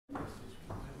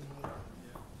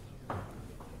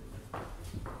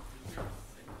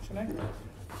Shall I?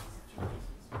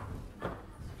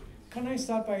 Can I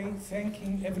start by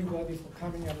thanking everybody for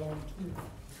coming along to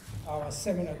our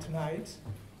seminar tonight?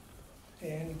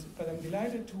 But I'm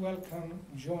delighted to welcome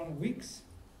John Weeks.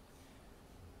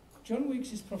 John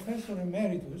Weeks is Professor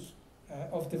Emeritus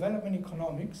of Development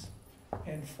Economics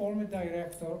and former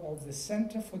Director of the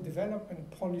Center for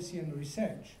Development Policy and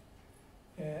Research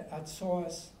at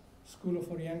SOAS School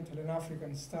of Oriental and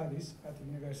African Studies at the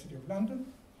University of London.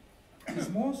 His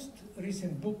most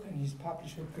recent book, and he's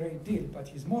published a great deal, but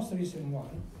his most recent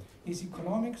one is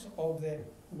Economics of the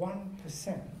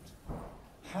 1%,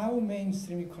 How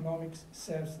Mainstream Economics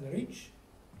Serves the Rich,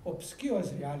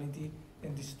 Obscures Reality,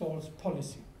 and Distorts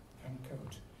Policy,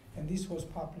 unquote. And this was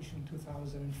published in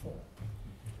 2004.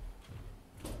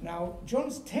 Now,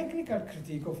 John's technical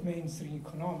critique of mainstream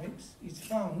economics is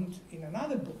found in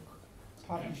another book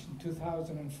published in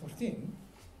 2014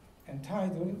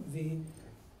 entitled The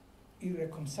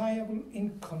Irreconcilable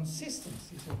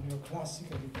Inconsistencies of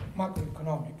Neoclassical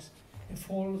Macroeconomics, a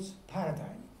False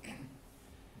Paradigm.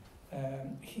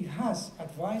 He has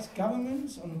advised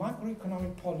governments on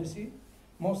macroeconomic policy,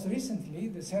 most recently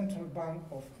the Central Bank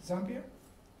of Zambia.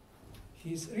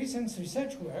 His recent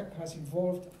research work has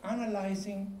involved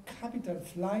analyzing capital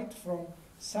flight from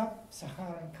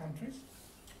sub-Saharan countries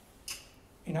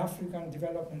in an African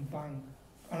Development Bank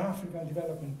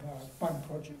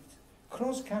project,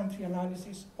 cross-country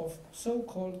analysis of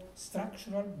so-called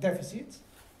structural deficits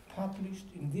published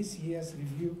in this year's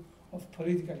review of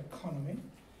political economy,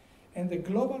 and the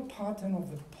global pattern of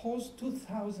the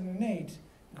post-2008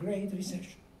 Great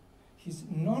Recession. His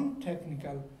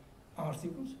non-technical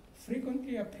articles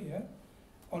frequently appear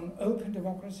on Open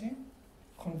Democracy,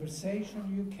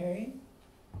 Conversation UK,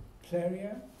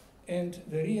 Pleria, and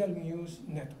the Real News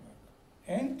Network.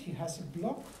 And he has a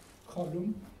blog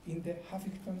column in the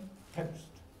Huffington Post.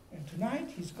 And tonight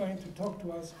he's going to talk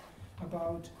to us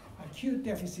about acute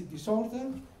deficit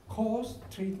disorder, cause,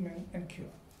 treatment, and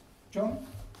cure. John,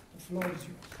 the floor is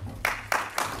yours.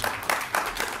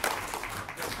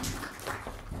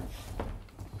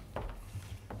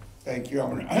 Thank you. I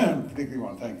particularly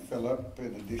want to thank Philip,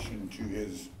 in addition to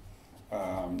his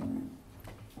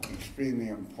extremely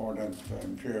important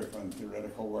empirical and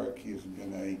theoretical work. He has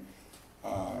been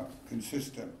a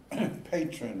consistent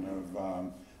patron of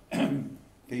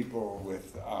people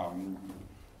with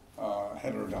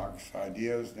heterodox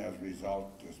ideas, and as a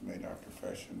result has made our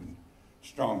profession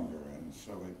stronger. And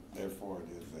so therefore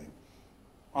it is an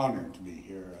honor to be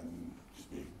here and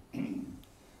speak.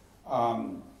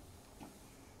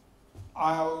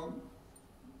 I'll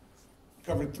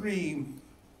cover three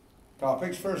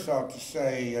topics. First, I'll have to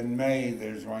say in May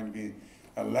there's going to be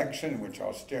an election in which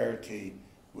austerity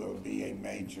will be a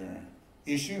major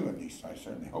issue, at least I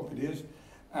certainly hope it is.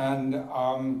 And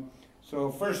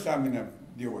so first I'm going to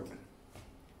deal with it,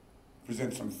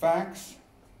 present some facts.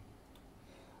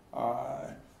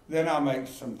 Then I'll make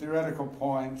some theoretical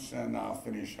points, and I'll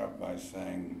finish up by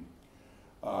saying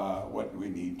what we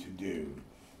need to do.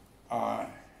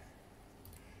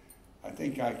 I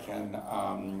think I can,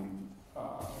 let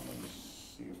me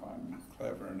see if I'm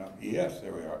clever enough. Yes,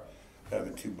 there we are. They're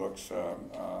the two books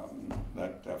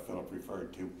that Philip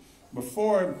referred to.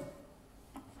 Before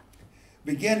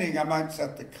beginning, I might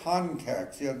set the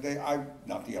context. The other day,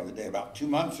 not the other day, about 2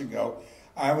 months ago,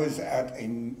 I was at a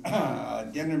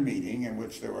dinner meeting in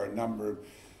which there were a number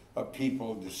of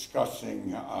people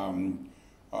discussing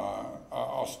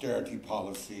austerity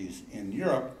policies in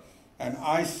Europe. And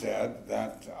I said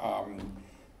that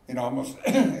in almost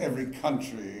every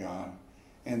country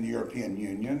in the European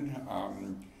Union,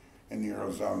 in the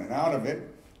Eurozone and out of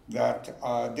it, that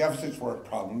deficits were a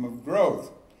problem of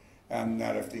growth. And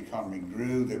that if the economy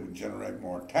grew, they would generate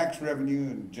more tax revenue,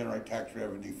 and generate tax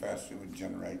revenue faster would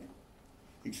generate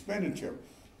expenditure.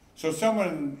 So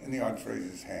someone in the audience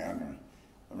raised his hand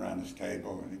around this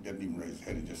table, and he didn't even raise his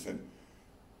head, he just said,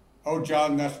 "Oh,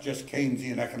 John, that's just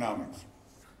Keynesian economics."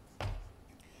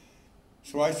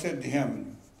 So I said to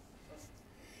him,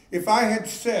 if I had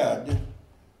said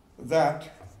that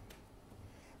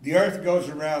the earth goes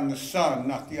around the sun,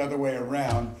 not the other way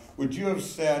around, would you have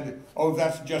said, oh,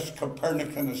 that's just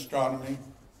Copernican astronomy?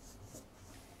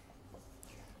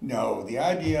 No, the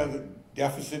idea that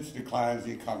deficits decline as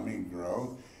the economy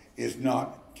grows is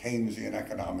not Keynesian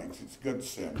economics. It's good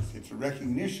sense. It's a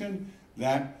recognition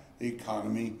that the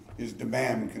economy is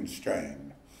demand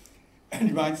constrained. And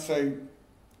you might say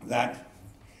that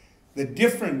the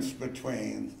difference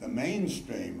between the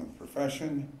mainstream of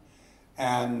profession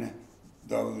and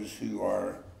those who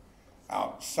are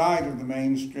outside of the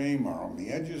mainstream or on the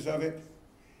edges of it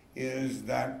is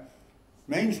that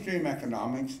mainstream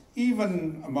economics,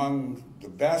 even among the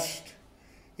best,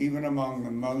 even among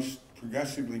the most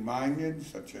progressively minded,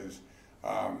 such as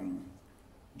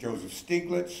Joseph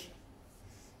Stiglitz,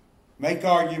 make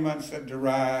arguments that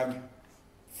derive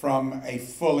from a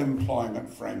full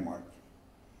employment framework.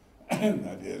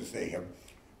 That is, they have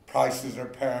prices are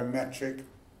parametric.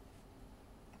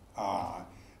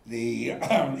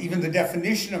 Even the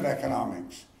definition of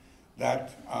economics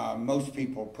that most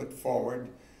people put forward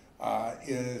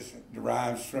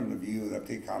derives from the view that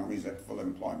the economy is at full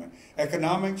employment.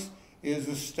 Economics is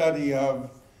a study of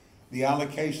the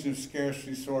allocation of scarce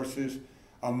resources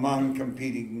among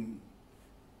competing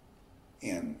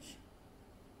ends.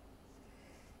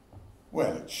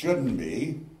 Well, it shouldn't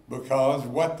be, because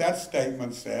what that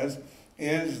statement says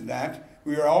is that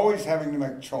we are always having to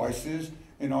make choices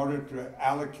in order to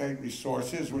allocate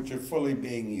resources which are fully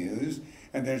being used,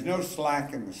 and there's no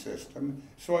slack in the system,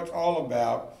 so it's all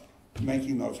about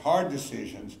making those hard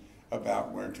decisions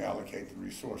about where to allocate the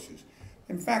resources.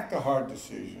 In fact, the hard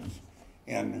decisions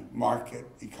in market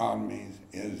economies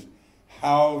is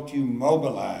how to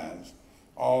mobilize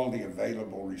all the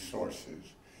available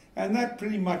resources. And that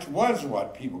pretty much was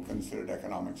what people considered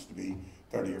economics to be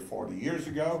 30 or 40 years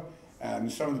ago.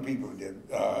 And some of the people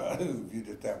who viewed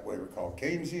it that way were called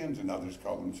Keynesians, and others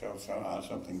called themselves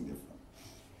something different.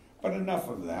 But enough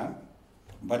of that.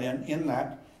 But in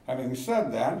that, having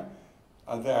said that,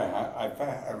 I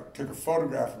took a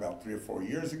photograph about 3 or 4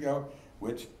 years ago,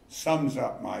 which sums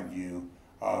up my view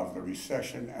of the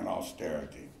recession and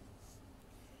austerity.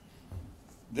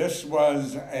 This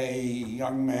was a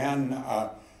young man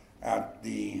at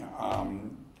the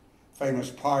famous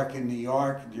park in New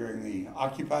York during the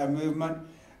Occupy movement,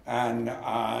 and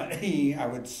he, I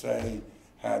would say,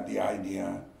 had the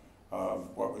idea of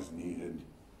what was needed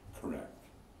correct.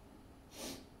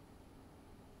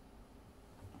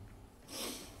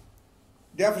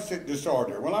 Deficit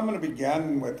disorder. Well, I'm going to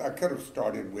begin with, I could have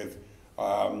started with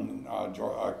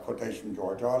a quotation from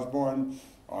George Osborne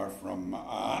or from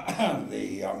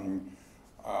the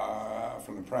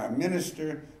Prime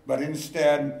Minister, but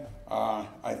instead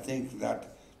I think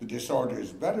that the disorder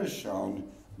is better shown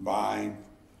by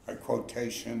a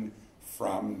quotation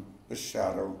from the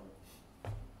Shadow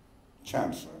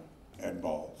Chancellor, Ed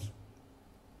Balls.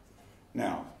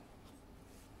 Now,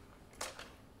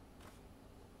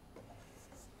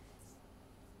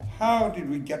 how did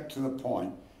we get to the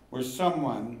point where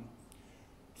someone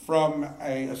from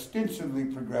a ostensibly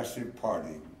progressive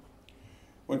party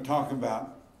would talk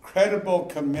about credible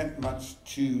commitments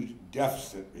to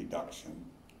deficit reduction,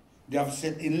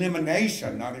 deficit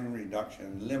elimination, not even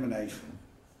reduction, elimination,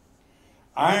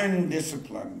 iron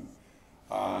discipline?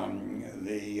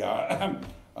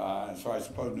 So I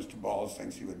suppose Mr. Balls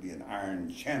thinks he would be an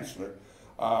iron chancellor,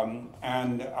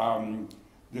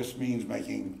 this means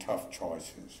making tough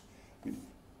choices. I mean,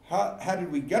 how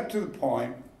did we get to the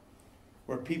point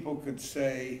where people could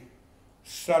say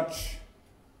such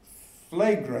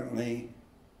flagrantly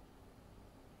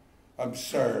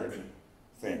absurd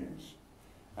things?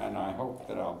 And I hope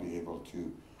that I'll be able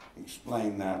to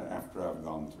explain that after I've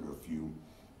gone through a few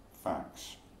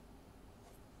facts.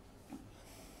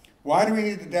 Why do we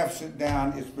need the deficit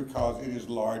down? It's because it is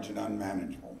large and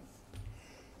unmanageable.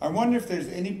 I wonder if there's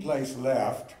any place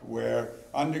left where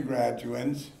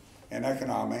undergraduates in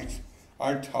economics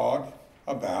are taught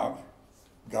about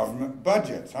government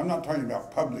budgets. I'm not talking about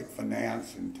public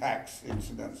finance and tax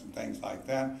incidents and things like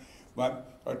that,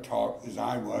 but are taught, as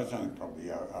I was, and probably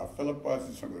Philip was,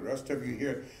 and some of the rest of you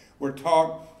here, were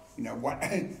taught, you know,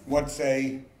 what's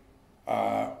the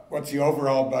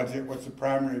overall budget, what's the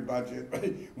primary budget,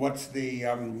 what's the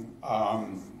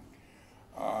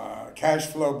cash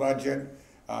flow budget,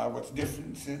 what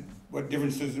difference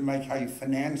does it make how you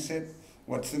finance it,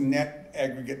 what's the net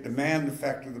aggregate demand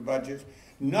effect of the budget.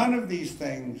 None of these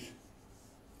things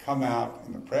come out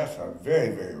in the press, or very,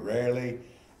 very rarely.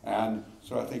 And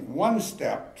so I think one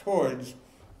step towards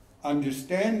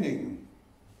understanding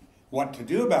what to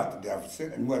do about the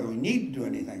deficit and whether we need to do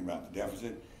anything about the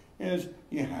deficit is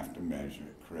you have to measure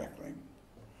it correctly.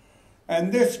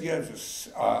 And this gives us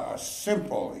a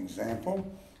simple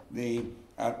example. This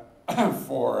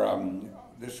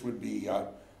would be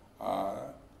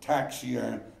tax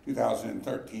year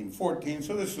 2013-14,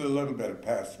 so this is a little bit of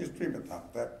past history, but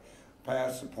not that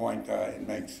past. The point it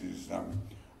makes is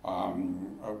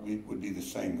would be the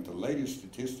same with the latest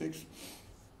statistics.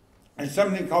 There's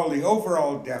something called the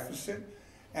overall deficit,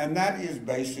 and that is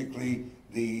basically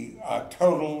the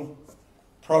total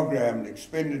programmed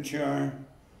expenditure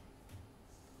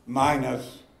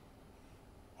minus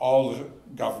all the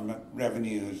government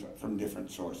revenues from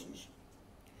different sources.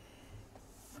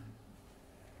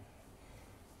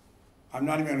 I'm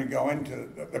not even going to go into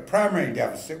the primary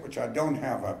deficit, which I don't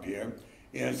have up here,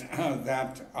 is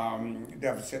that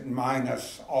deficit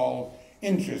minus all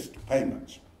interest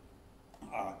payments,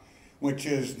 which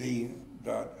is the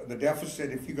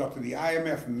deficit. If you go to the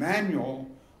IMF manual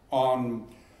on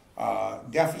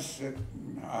deficit,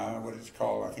 what it's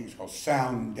called, I think it's called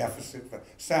sound deficit,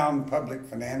 sound public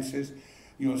finances,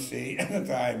 you'll see that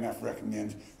the IMF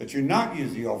recommends that you not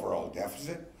use the overall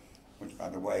deficit, which, by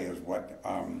the way, is what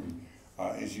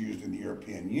is used in the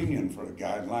European Union for a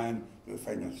guideline, the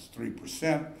famous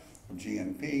 3% of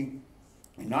GNP.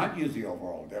 Not use the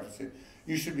overall deficit.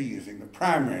 You should be using the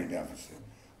primary deficit,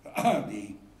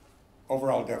 the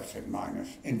overall deficit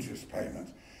minus interest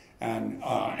payments. And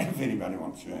if anybody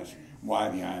wants to ask why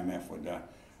the IMF would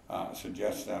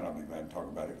suggest that, I'll be glad to talk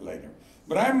about it later.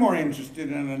 But I'm more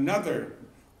interested in another,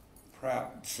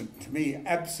 to me,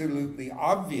 absolutely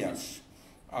obvious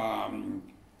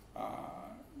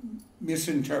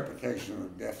misinterpretation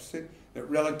of the deficit that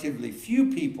relatively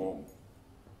few people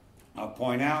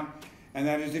point out, and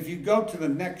that is if you go to the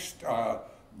next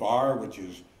bar, which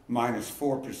is minus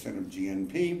 4% of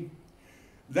GNP,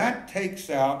 that takes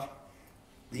out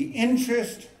the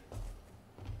interest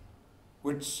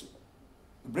which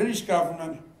the British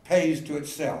government pays to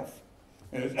itself,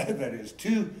 that is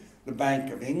to the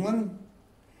Bank of England.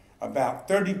 About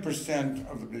 30%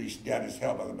 of the British debt is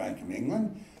held by the Bank of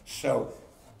England, so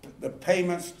the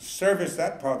payments service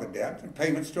that part of the debt, and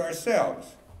payments to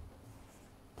ourselves.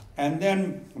 And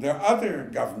then there are other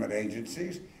government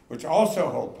agencies which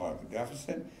also hold part of the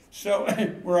deficit, so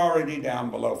we're already down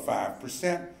below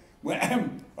 5%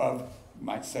 of, you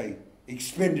might say,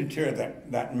 expenditure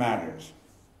that matters.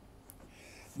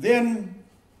 Then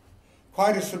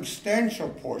quite a substantial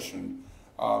portion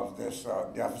of this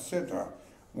deficit,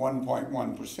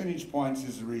 1.1 percentage points,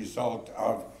 is a result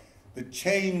of the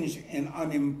change in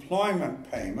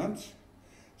unemployment payments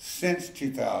since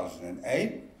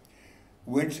 2008,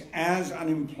 which, as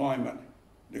unemployment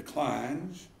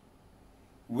declines,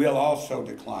 will also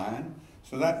decline.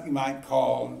 So that you might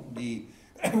call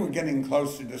we're getting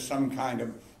closer to some kind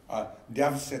of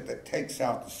deficit that takes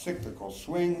out the cyclical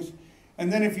swings.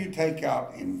 And then if you take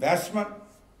out investment,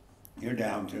 you're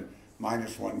down to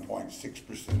minus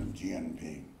 1.6% of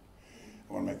GNP.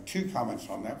 I want to make two comments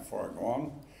on that before I go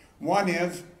on. One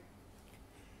is,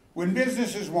 when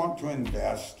businesses want to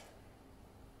invest,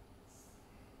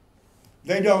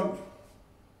 they don't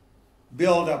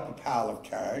build up a pile of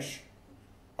cash,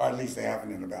 or at least they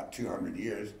haven't in about 200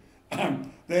 years.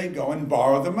 They go and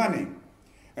borrow the money.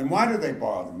 And why do they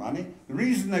borrow the money? The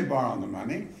reason they borrow the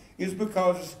money is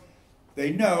because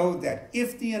they know that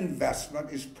if the investment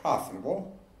is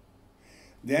profitable,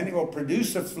 then it will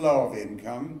produce a flow of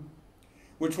income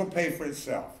which will pay for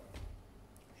itself.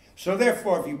 So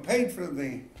therefore, if you paid for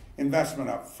the investment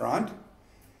up front,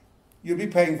 you'll be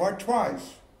paying for it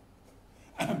twice.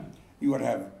 You would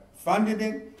have funded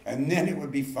it, and then it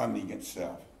would be funding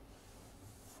itself.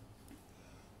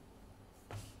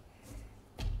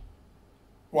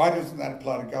 Why doesn't that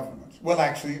apply to governments? Well,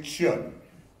 actually, it should.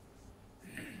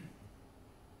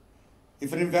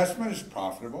 If an investment is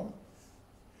profitable,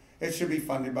 it should be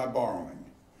funded by borrowing.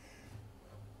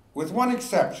 With one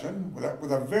exception,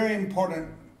 with a very important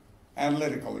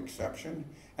analytical exception,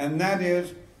 and that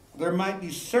is there might be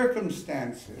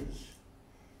circumstances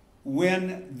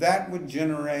when that would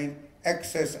generate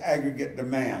excess aggregate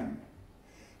demand.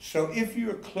 So if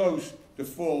you're close to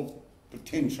full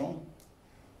potential,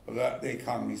 the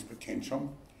economy's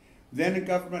potential, then the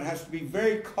government has to be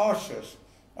very cautious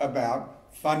about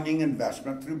funding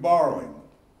investment through borrowing.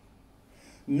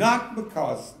 Not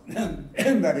because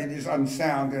that it is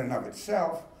unsound in and of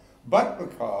itself, but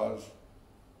because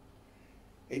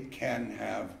it can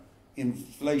have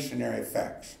inflationary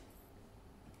effects.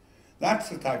 That's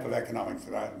the type of economics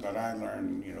that I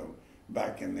learned,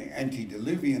 back in the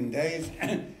antediluvian days,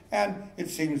 and it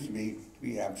seems to me to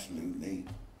be absolutely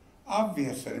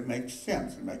obvious that it makes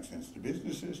sense. It makes sense to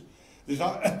businesses.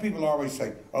 People always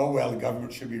say, oh, well, the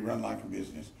government should be run like a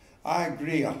business. I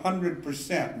agree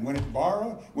 100%.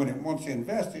 When it wants to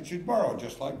invest, it should borrow,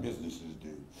 just like businesses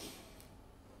do.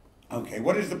 Okay,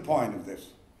 what is the point of this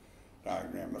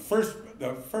diagram? The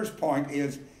first point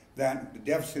is that the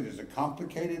deficit is a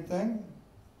complicated thing.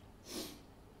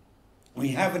 We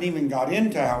haven't even got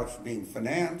into how it's being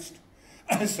financed,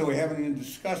 so we haven't even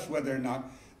discussed whether or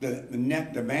not the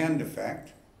net demand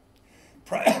effect.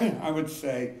 I would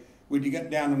say, when you get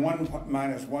down to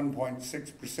minus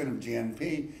 1.6% of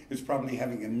GNP, it's probably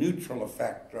having a neutral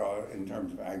effect in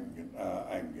terms of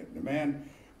aggregate demand,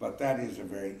 but that is a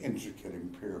very intricate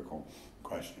empirical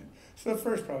question. So the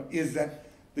first problem is that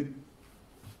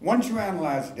once you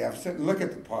analyze the deficit and look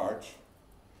at the parts,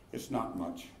 it's not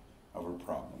much of a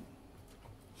problem.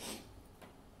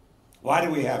 Why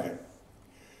do we have it?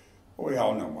 Well, we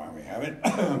all know why we have it.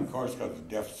 Of course, because the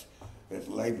deficit, it's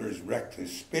labor's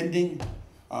reckless spending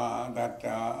that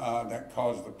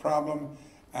caused the problem,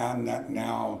 and that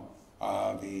now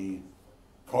the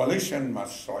coalition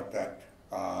must sort that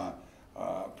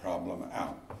problem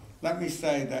out. Let me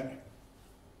say that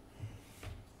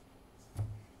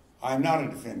I'm not a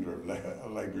defender of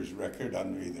labor's record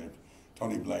under either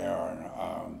Tony Blair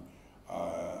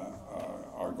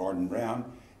or Gordon Brown.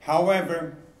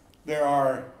 However,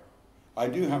 I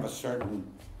do have a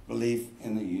certain belief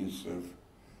in the use of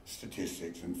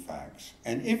statistics and facts.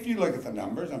 And if you look at the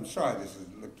numbers, I'm sorry this has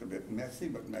looked a bit messy,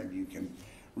 but maybe you can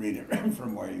read it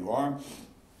from where you are.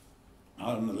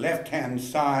 On the left-hand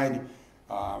side,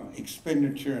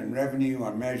 expenditure and revenue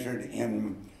are measured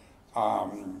in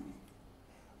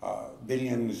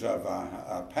billions of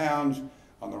pounds.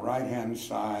 On the right-hand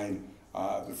side,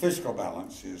 the fiscal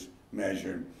balance is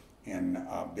measured in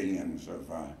billions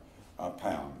of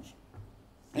pounds.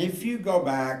 If you go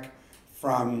back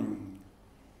from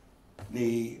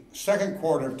the second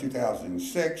quarter of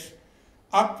 2006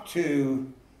 up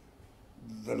to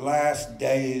the last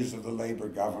days of the Labour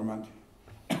government,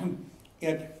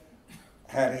 it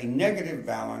had a negative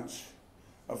balance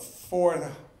of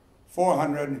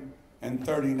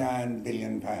 439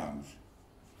 billion pounds.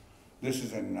 This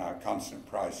is in constant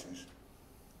prices.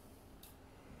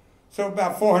 So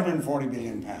about 440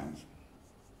 billion pounds.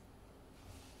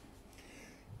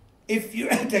 If you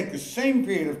take the same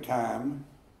period of time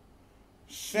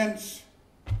since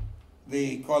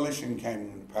the coalition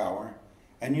came into power,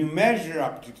 and you measure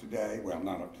up to today, well,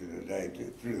 not up to today,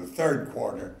 through the third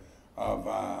quarter of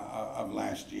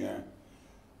last year,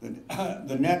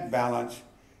 the net balance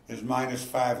is minus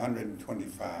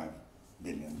 525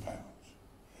 billion pounds.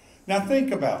 Now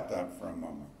think about that for a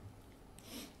moment.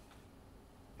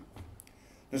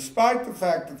 Despite the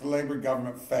fact that the Labour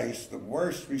government faced the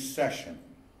worst recession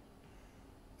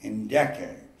in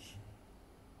decades,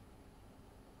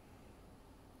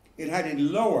 it had a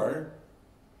lower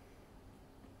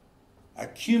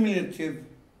accumulative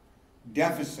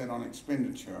deficit on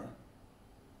expenditure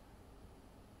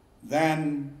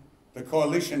than the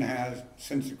coalition has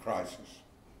since the crisis.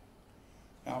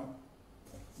 Now,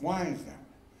 why is that?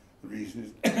 The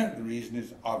reason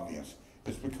is obvious.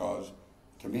 It's because,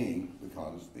 to me,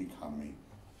 because the economy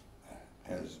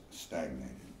has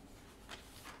stagnated.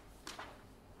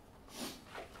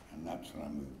 And that's what I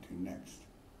move to next.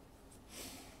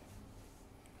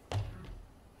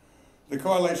 The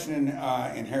coalition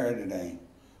inherited a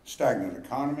stagnant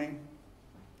economy.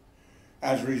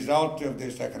 As a result of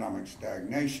this economic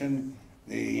stagnation,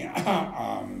 it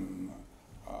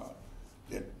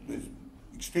was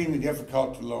extremely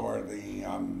difficult to lower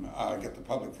get the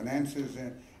public finances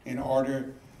in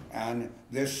order, and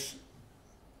this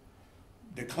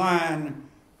decline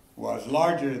was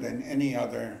larger than any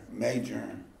other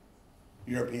major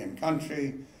European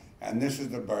country, and this is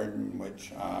the burden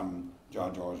which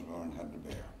George Osborne had to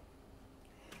bear.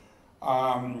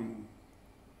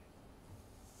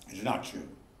 It's not true.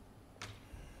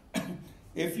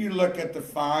 If you look at the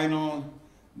final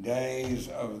days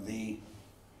of the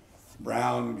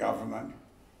Brown government,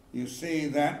 you see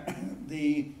that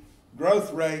the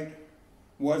growth rate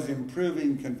was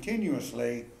improving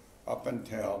continuously up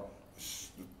until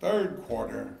the third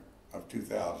quarter of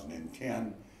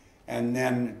 2010, and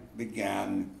then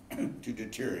began to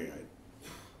deteriorate.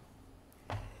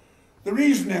 The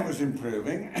reason it was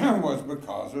improving was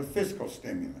because of fiscal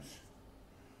stimulus,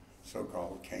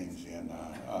 so-called Keynesian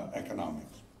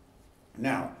economics.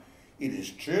 Now, it is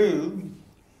true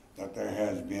that there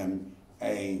has been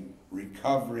a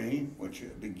recovery which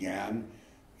began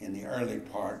in the early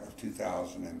part of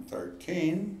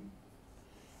 2013,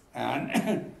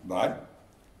 but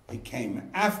it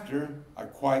came after a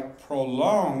quite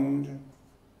prolonged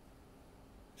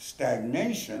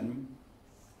stagnation,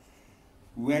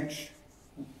 which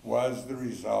was the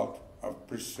result of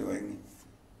pursuing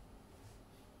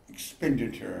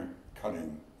expenditure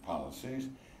cutting policies.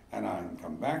 And I can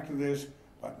come back to this,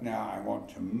 but now I want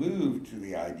to move to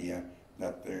the idea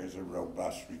that there's a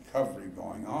robust recovery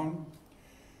going on,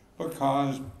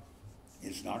 because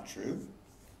it's not true.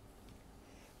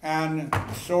 And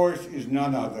the source is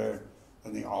none other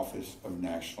than the Office of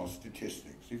National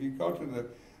Statistics. If you go to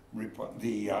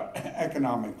the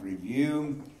economic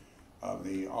review of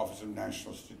the Office of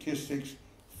National Statistics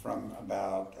from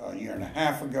about a year and a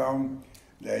half ago,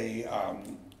 they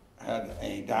had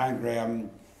a diagram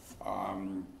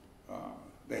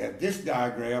they had this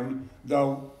diagram,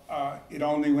 though it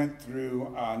only went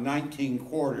through 19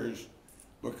 quarters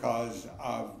because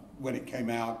when it came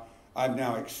out, I've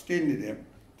now extended it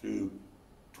to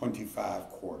 25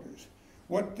 quarters.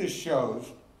 What this shows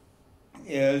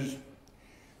is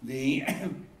the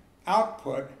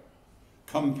output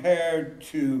compared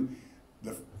to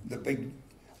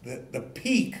the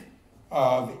peak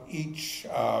of each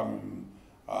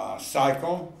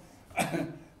cycle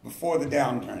before the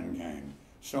downturn came.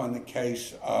 So in the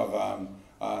case of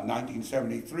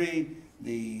 1973,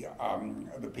 the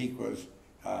peak was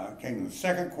came in the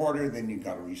second quarter. Then you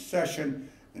got a recession.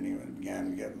 Then you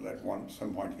began to get at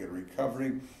some point to get a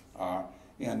recovery.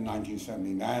 In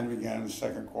 1979, it began in the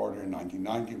second quarter. In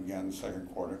 1990, it began in the second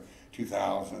quarter.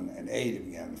 2008, it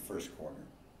began in the first quarter.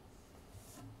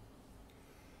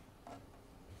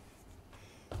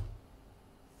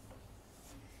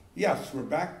 Yes, we're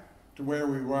back to where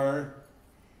we were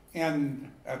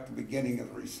at the beginning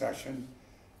of the recession,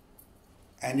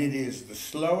 and it is the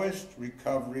slowest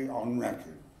recovery on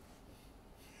record.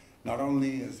 Not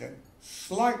only is it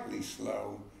slightly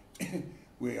slow,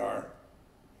 we are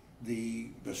the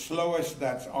slowest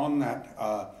that's on that,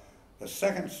 the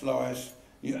second slowest.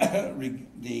 The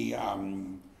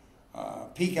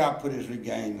peak output is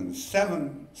regained in the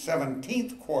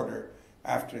 17th quarter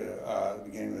after the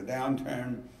beginning of the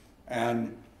downturn,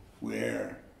 and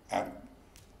we're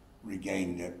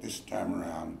regained it this time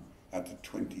around at the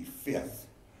 25th.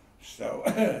 So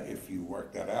if you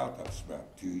work that out, that's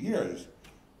about 2 years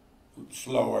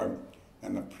slower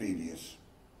than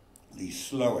the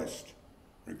slowest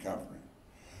recovery.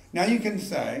 Now you can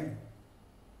say,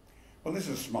 well, this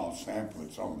is a small sample,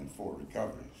 it's only 4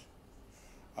 recoveries.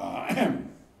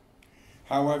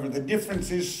 However, the difference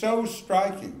is so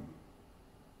striking.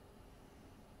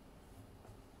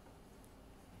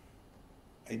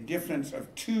 A difference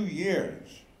of 2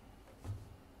 years,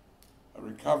 a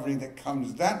recovery that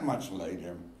comes that much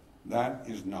later, that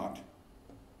is not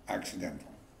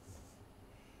accidental,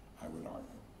 I would argue.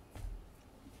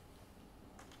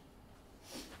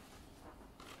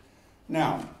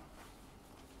 Now,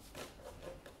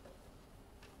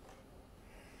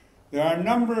 there are a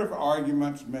number of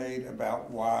arguments made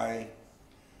about why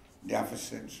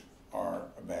deficits are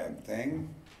a bad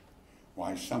thing,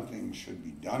 why something should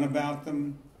be done about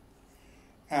them,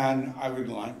 and I would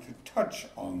like to touch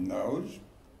on those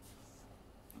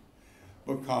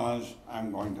because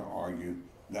I'm going to argue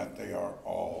that they are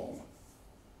all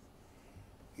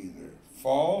either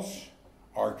false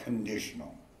or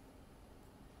conditional.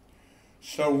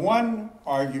 So one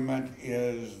argument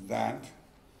is that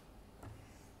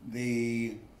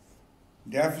the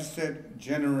deficit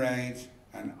generates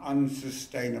an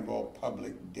unsustainable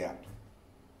public debt.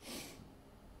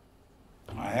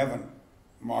 I haven't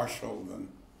marshaled the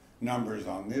numbers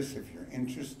on this. If you're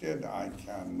interested, I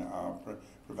can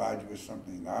provide you with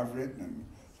something that I've written and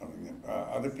something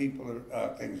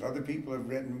that things other people have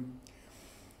written.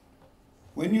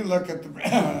 When you look at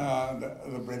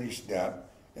the British debt,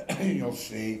 you'll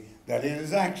see that it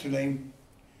is actually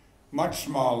much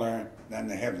smaller than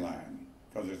the headline,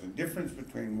 because there's a difference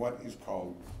between what is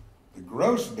called the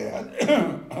gross debt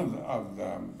of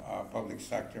the public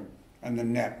sector and the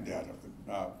net debt of the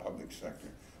public sector.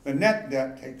 The net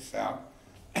debt takes out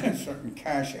certain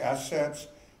cash assets,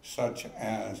 such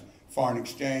as foreign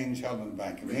exchange held in the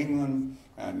Bank of England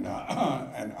and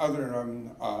other.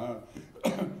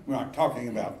 We're not talking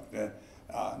about the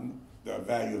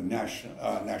value of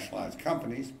nationalized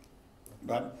companies,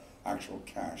 but actual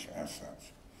cash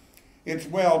assets. It's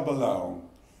well below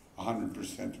 100%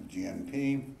 of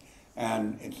GNP,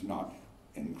 and it's not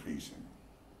increasing.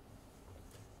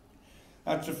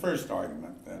 That's the first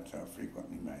argument that's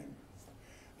frequently made.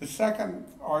 The second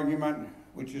argument,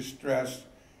 which is stressed,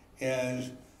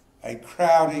 is a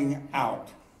crowding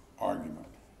out argument.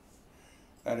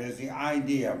 That is the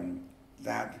idea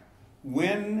that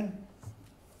when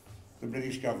the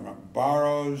British government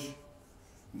borrows,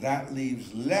 that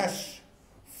leaves less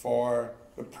for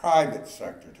the private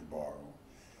sector to borrow.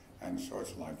 And so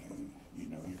it's like, you're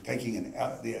taking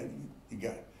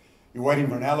you're waiting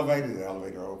for an elevator, the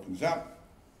elevator opens up,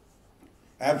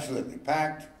 absolutely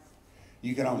packed.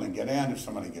 You can only get in if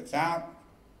somebody gets out.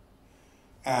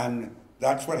 And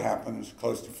that's what happens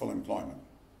close to full employment.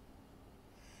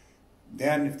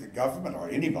 Then if the government or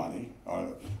anybody,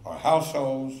 or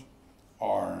households,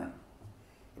 or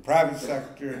the private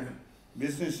sector,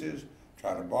 businesses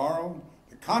try to borrow,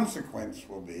 the consequence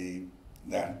will be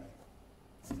that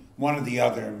one of the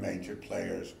other major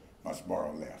players must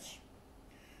borrow less.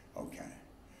 Okay.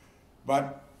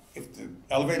 But if the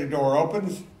elevator door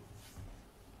opens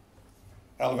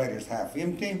elevator's half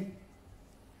empty,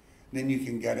 then you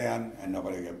can get in and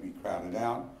nobody will be crowded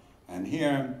out. And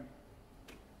here,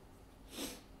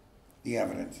 the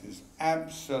evidence is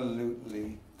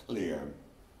absolutely clear.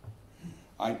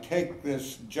 I take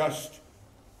this just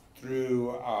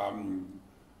through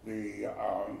the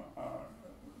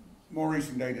more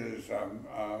recent data has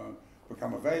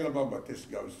become available, but this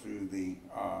goes through the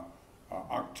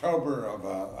October of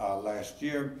last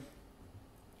year.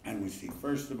 And we see,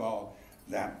 first of all,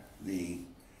 that the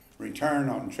return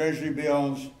on Treasury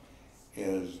bills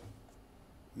is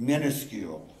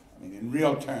minuscule. I mean, in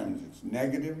real terms, it's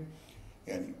negative.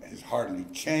 It has hardly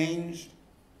changed.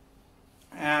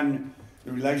 And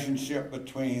the relationship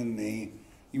between the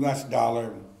US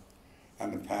dollar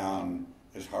and the pound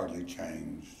has hardly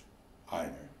changed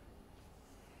either.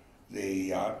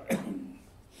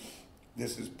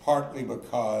 This is partly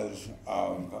because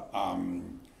of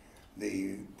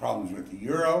the problems with the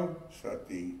euro, so that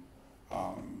the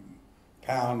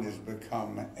pound has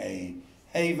become a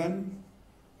haven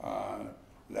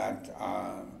that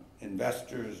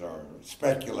investors or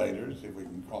speculators, if we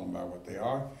can call them by what they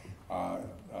are,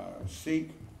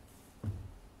 seek.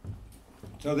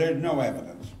 So there's no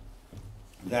evidence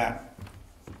that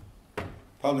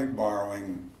public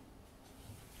borrowing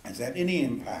has had any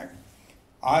impact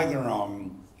either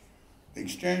on the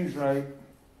exchange rate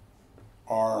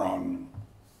or on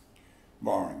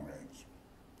borrowing rates.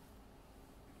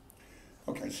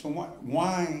 Okay, so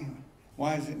why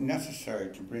is it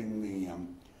necessary to bring the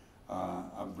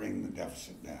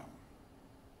deficit down?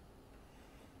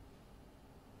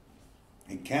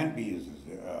 It can't be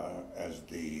as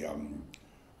the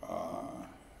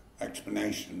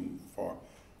explanation for.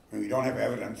 I mean, we don't have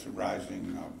evidence of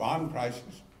rising bond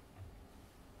prices.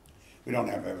 We don't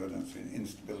have evidence of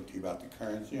instability about the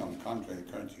currency. On the contrary,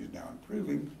 the currency is now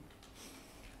improving.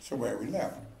 So where are we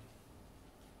left?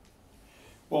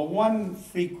 Well, one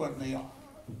frequently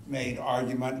made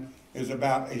argument is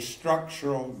about a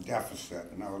structural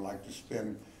deficit, and I would like to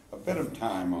spend a bit of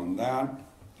time on that.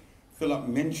 Philip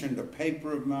mentioned a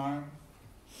paper of mine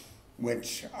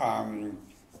which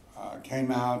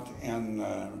came out in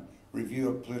the Review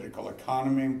of Political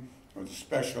Economy with a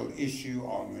special issue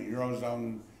on the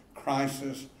Eurozone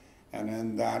crisis, and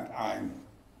in that I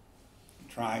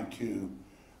tried to,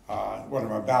 what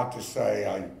I'm about to say,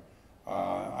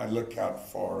 I look out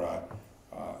for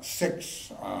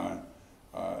 6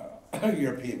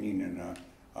 European Union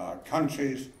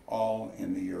countries, all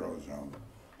in the Eurozone.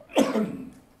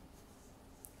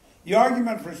 The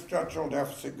argument for structural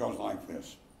deficit goes like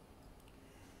this.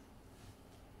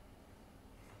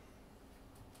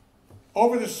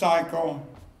 Over the cycle,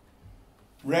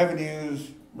 revenues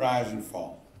rise and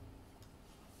fall.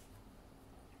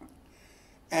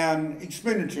 And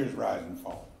expenditures rise and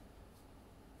fall.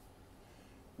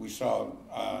 We saw,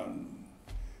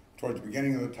 towards the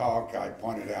beginning of the talk, I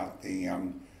pointed out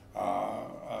that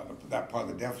part of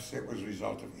the deficit was a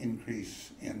result of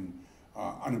increase in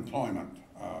unemployment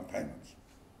payments.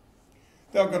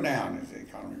 They'll go down as the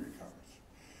economy recovers.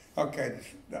 Okay,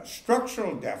 the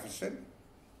structural deficit,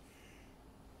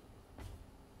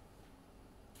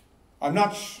 I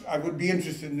would be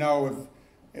interested to know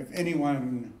if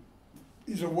anyone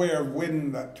is aware of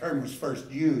when that term was first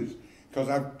used, because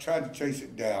I've tried to chase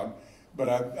it down, but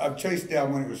I've chased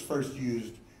down when it was first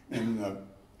used in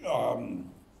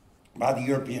by the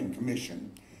European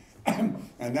Commission.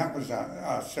 And that was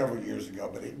several years ago,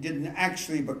 but it didn't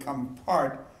actually become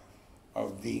formally part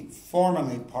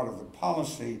of the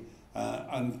policy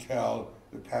until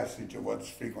the passage of what's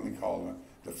frequently called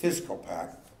the Fiscal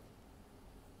Pact.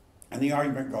 And the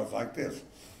argument goes like this.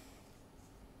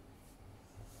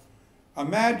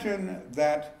 Imagine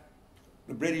that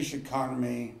the British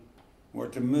economy were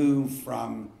to move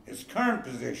from its current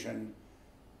position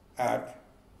at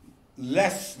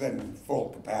less than full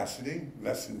capacity,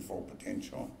 less than full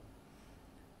potential,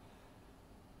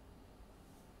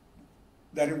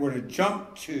 that it were to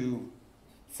jump to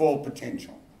full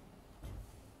potential.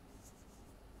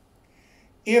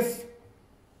 If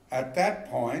at that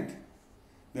point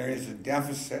there is a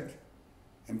deficit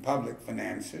in public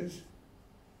finances,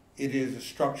 it is a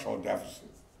structural deficit.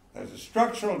 There's a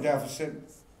structural deficit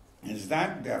is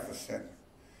that deficit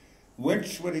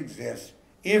which would exist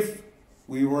if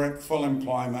we were at full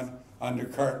employment under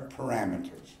current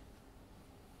parameters.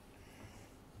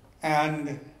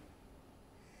 And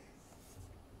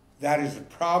that is a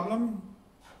problem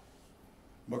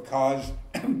because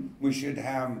we should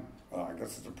have, well, I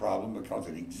guess it's a problem because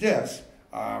it exists.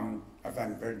 I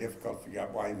find it very difficult to figure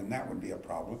out why even that would be a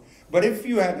problem. But if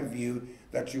you had a view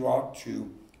that you ought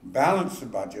to balance the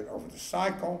budget over the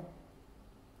cycle,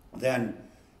 then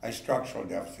a structural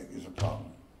deficit is a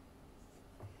problem.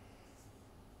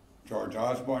 George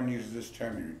Osborne uses this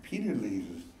term. He repeatedly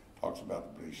talks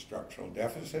about the structural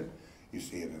deficit. You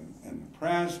see it in the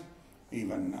press.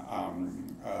 Even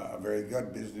a very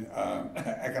good business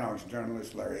economics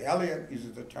journalist, Larry Elliott,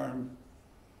 uses the term.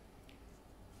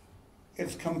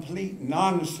 It's complete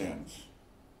nonsense.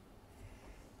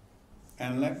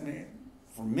 And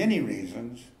for many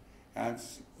reasons,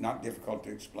 it's not difficult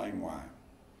to explain why.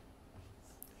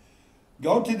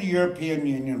 Go to the European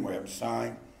Union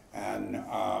website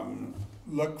and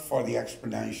look for the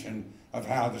explanation of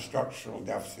how the structural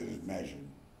deficit is measured.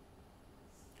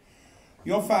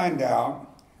 You'll find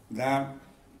out that,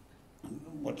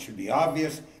 what should be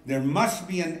obvious, there must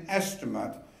be an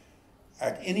estimate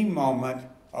at any moment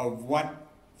of what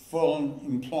full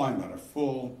employment or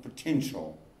full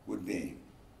potential would be.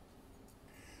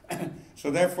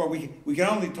 So therefore, we can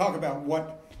only talk about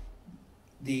what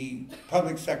the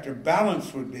public sector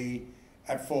balance would be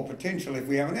at full potential if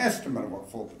we have an estimate of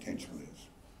what full potential is.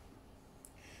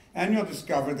 And you'll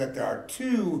discover that there are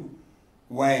two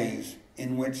ways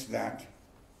in which that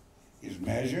is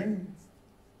measured.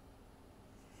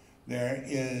 There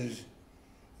is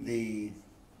the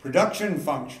production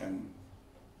function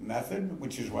method,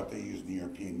 which is what they use in the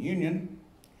European Union,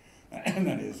 and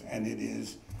it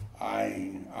is,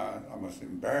 I'm almost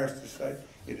embarrassed to say,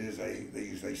 they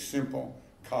use a simple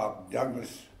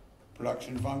Cobb-Douglas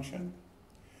production function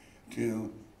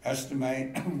to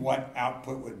estimate what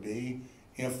output would be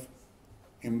if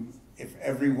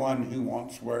everyone who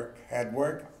wants work had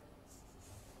work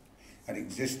at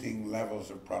existing levels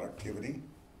of productivity.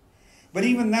 But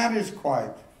even that is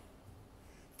quite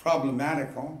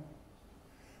problematical,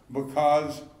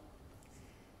 because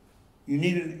you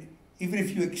need even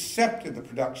if you accepted the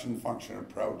production function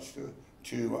approach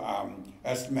to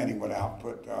estimating what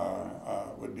output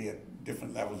would be at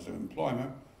different levels of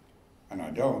employment, and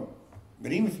I don't,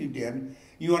 but even if you did,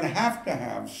 you would have to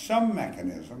have some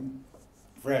mechanism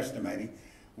for estimating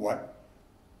what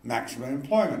maximum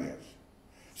employment is.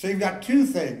 So you've got two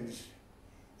things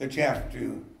that you have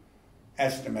to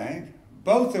estimate,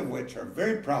 both of which are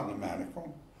very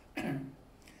problematical.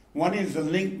 One is the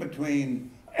link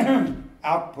between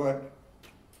output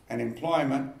and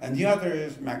employment, and the other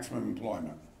is maximum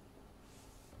employment.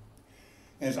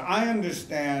 As I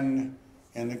understand,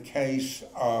 in the case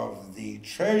of the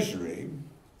Treasury,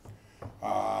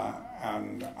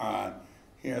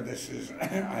 here this is, I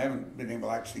haven't been able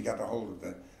to actually get a hold of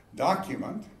the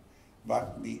document,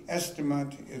 but the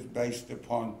estimate is based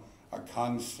upon a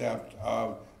concept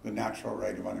of the natural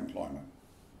rate of unemployment.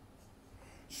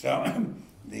 So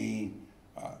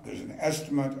there's an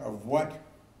estimate of what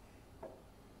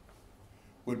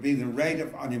would be the rate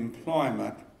of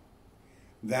unemployment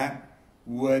that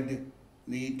would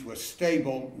lead to a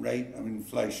stable rate of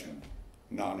inflation,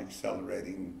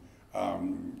 non-accelerating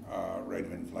rate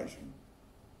of inflation.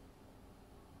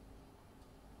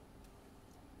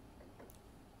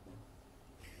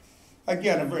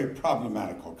 Again, a very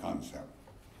problematical concept,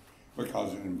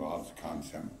 because it involves the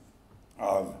concept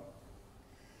of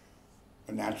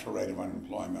a natural rate of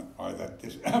unemployment, or that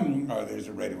there's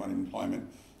a rate of unemployment,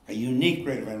 a unique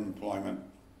rate of unemployment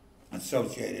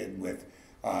associated with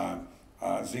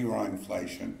zero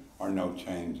inflation or no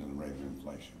change in the rate of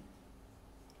inflation.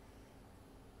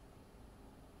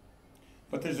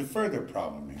 But there's a further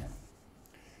problem here.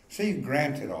 See,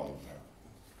 granted all of that.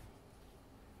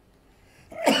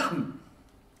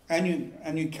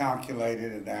 and you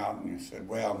calculated it out and you said,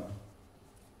 well,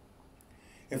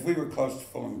 if we were close to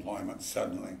full employment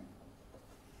suddenly,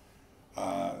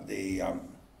 the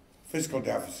fiscal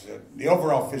deficit, the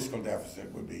overall fiscal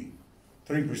deficit would be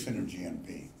 3% of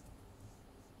GNP.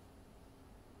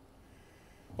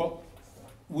 Well,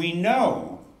 we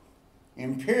know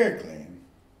empirically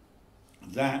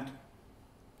that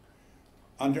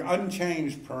under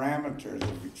unchanged parameters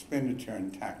of expenditure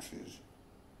and taxes,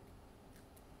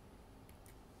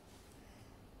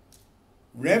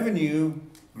 revenue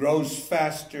grows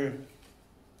faster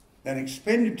than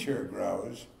expenditure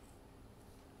grows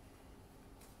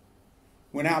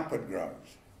when output grows.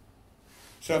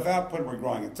 So if output were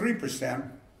growing at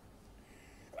 3%,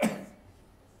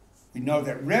 we know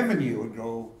that revenue would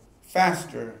grow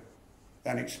faster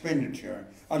than expenditure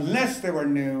unless there were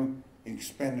new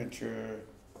expenditure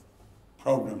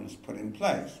programs put in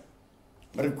place.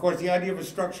 But of course, the idea of a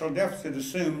structural deficit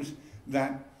assumes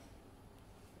that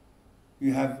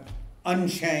you have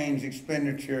unchanged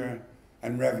expenditure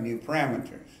and revenue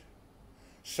parameters.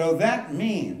 So that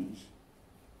means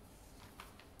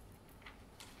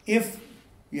if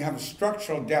you have a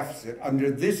structural deficit under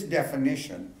this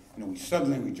definition,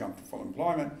 suddenly we jump to full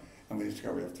employment and we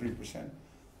discover we have 3%.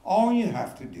 All you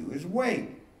have to do is wait,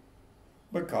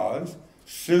 because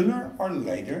sooner or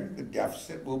later the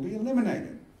deficit will be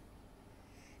eliminated.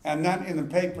 And that, in the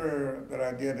paper that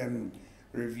I did in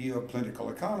Review of Political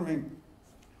Economy,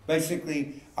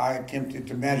 basically I attempted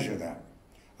to measure that.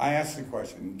 I asked the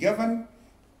question, given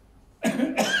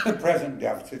the present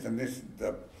deficit, and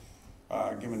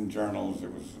given journals,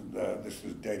 this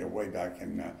was data way back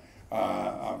in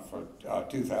for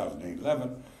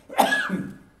 2011,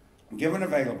 given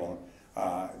available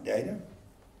data,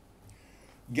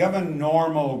 given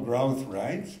normal growth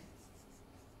rates,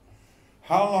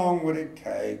 how long would it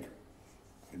take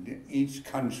each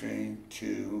country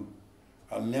to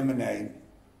eliminate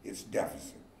its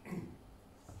deficit?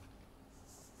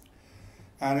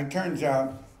 And it turns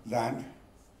out that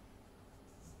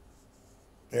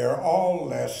they're all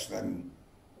less than,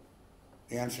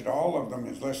 the answer to all of them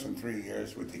is less than 3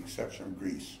 years, with the exception of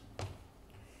Greece.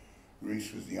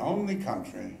 Greece was the only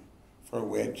country for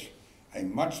which a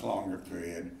much longer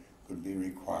period would be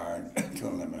required to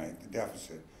eliminate the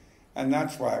deficit. And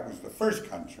that's why it was the first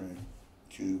country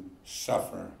to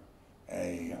suffer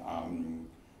a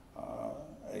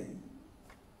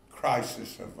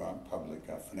crisis of public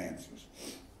finances.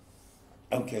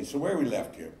 Okay, so where are we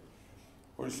left here?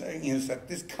 What we're saying is that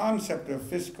this concept of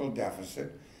fiscal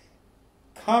deficit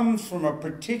comes from a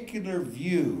particular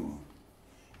view,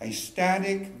 a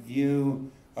static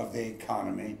view of the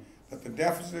economy, that the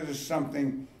deficit is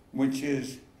something which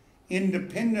is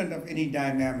independent of any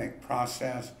dynamic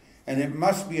process, and it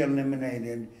must be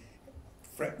eliminated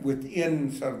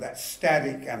within sort of that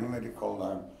static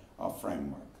analytical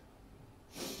framework.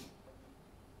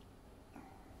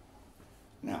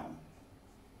 Now,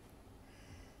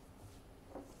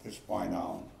 at this point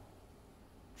I'll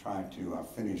try to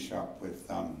finish up with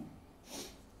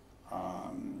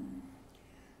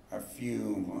a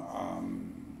few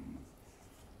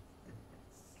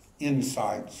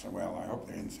insights, well, I hope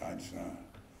they're insights,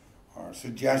 or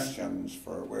suggestions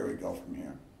for where we go from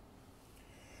here.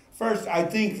 First, I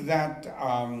think that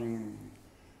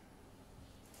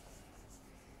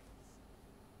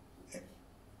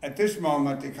at this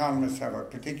moment, economists have a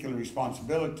particular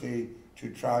responsibility to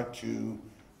try to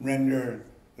render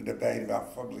the debate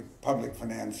about public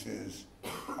finances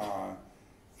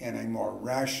in a more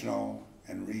rational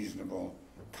and reasonable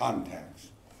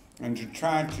context, and to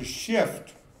try to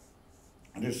shift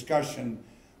a discussion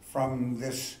from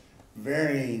this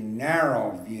very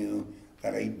narrow view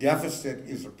that a deficit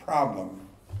is a problem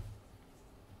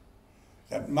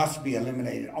that must be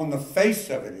eliminated. On the face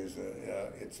of it,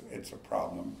 it's a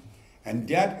problem, and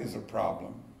debt is a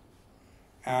problem,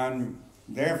 and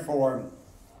therefore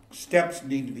steps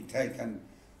need to be taken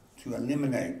to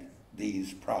eliminate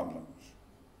these problems.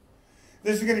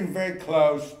 This is getting very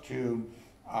close to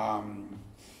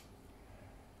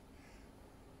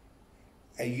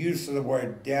a use of the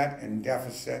word debt and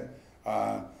deficit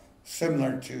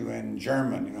similar to in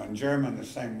German. You know, in German, the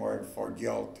same word for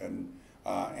guilt and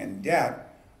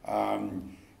debt,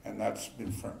 and that's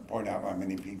been pointed out by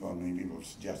many people, and many people have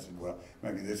suggested, well,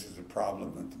 maybe this is a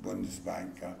problem with the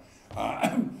Bundesbank.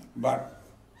 But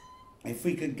if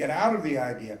we could get out of the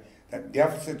idea that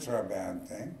deficits are a bad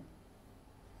thing,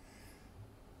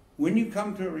 when you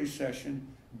come to a recession,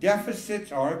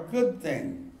 deficits are a good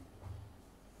thing.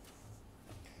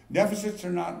 Deficits were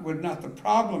not the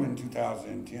problem in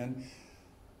 2010.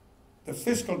 The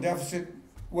fiscal deficit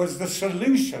was the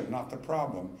solution, not the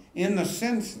problem, in the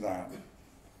sense that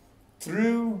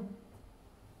through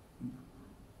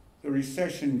the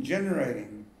recession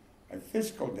generating a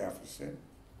fiscal deficit,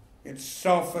 it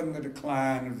softened the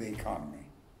decline of the economy,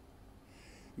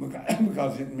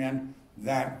 because it meant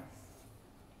that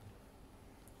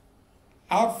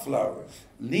outflows,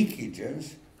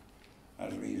 leakages,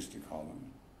 as we used to call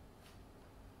them,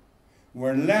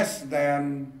 were less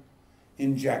than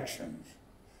injections,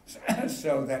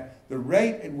 so that the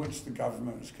rate at which the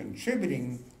government was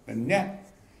contributing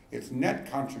its net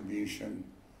contribution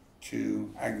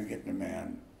to aggregate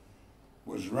demand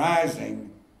was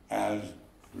rising as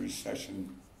the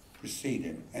recession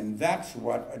proceeded. And that's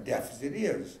what a deficit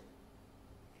is.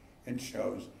 It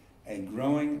shows a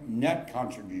growing net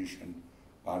contribution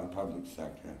by the public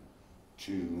sector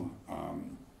to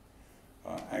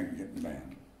aggregate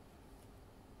demand.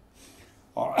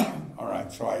 All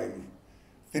right, so I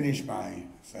finish by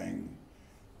saying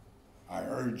I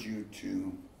urge you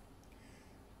to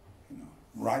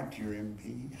write to your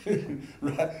MP,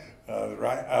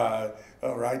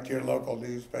 write to your local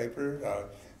newspaper,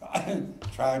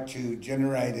 try to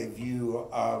generate a view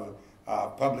of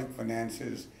public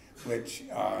finances which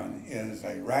is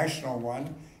a rational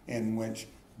one in which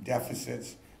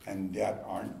deficits and debt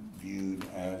aren't viewed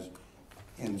as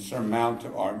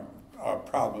insurmountable or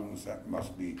problems that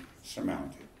must be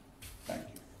surmounted. Thank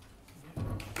you.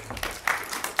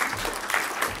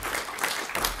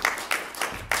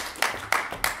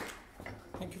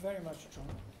 Thank you very much, John,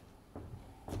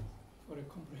 for a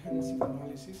comprehensive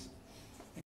analysis.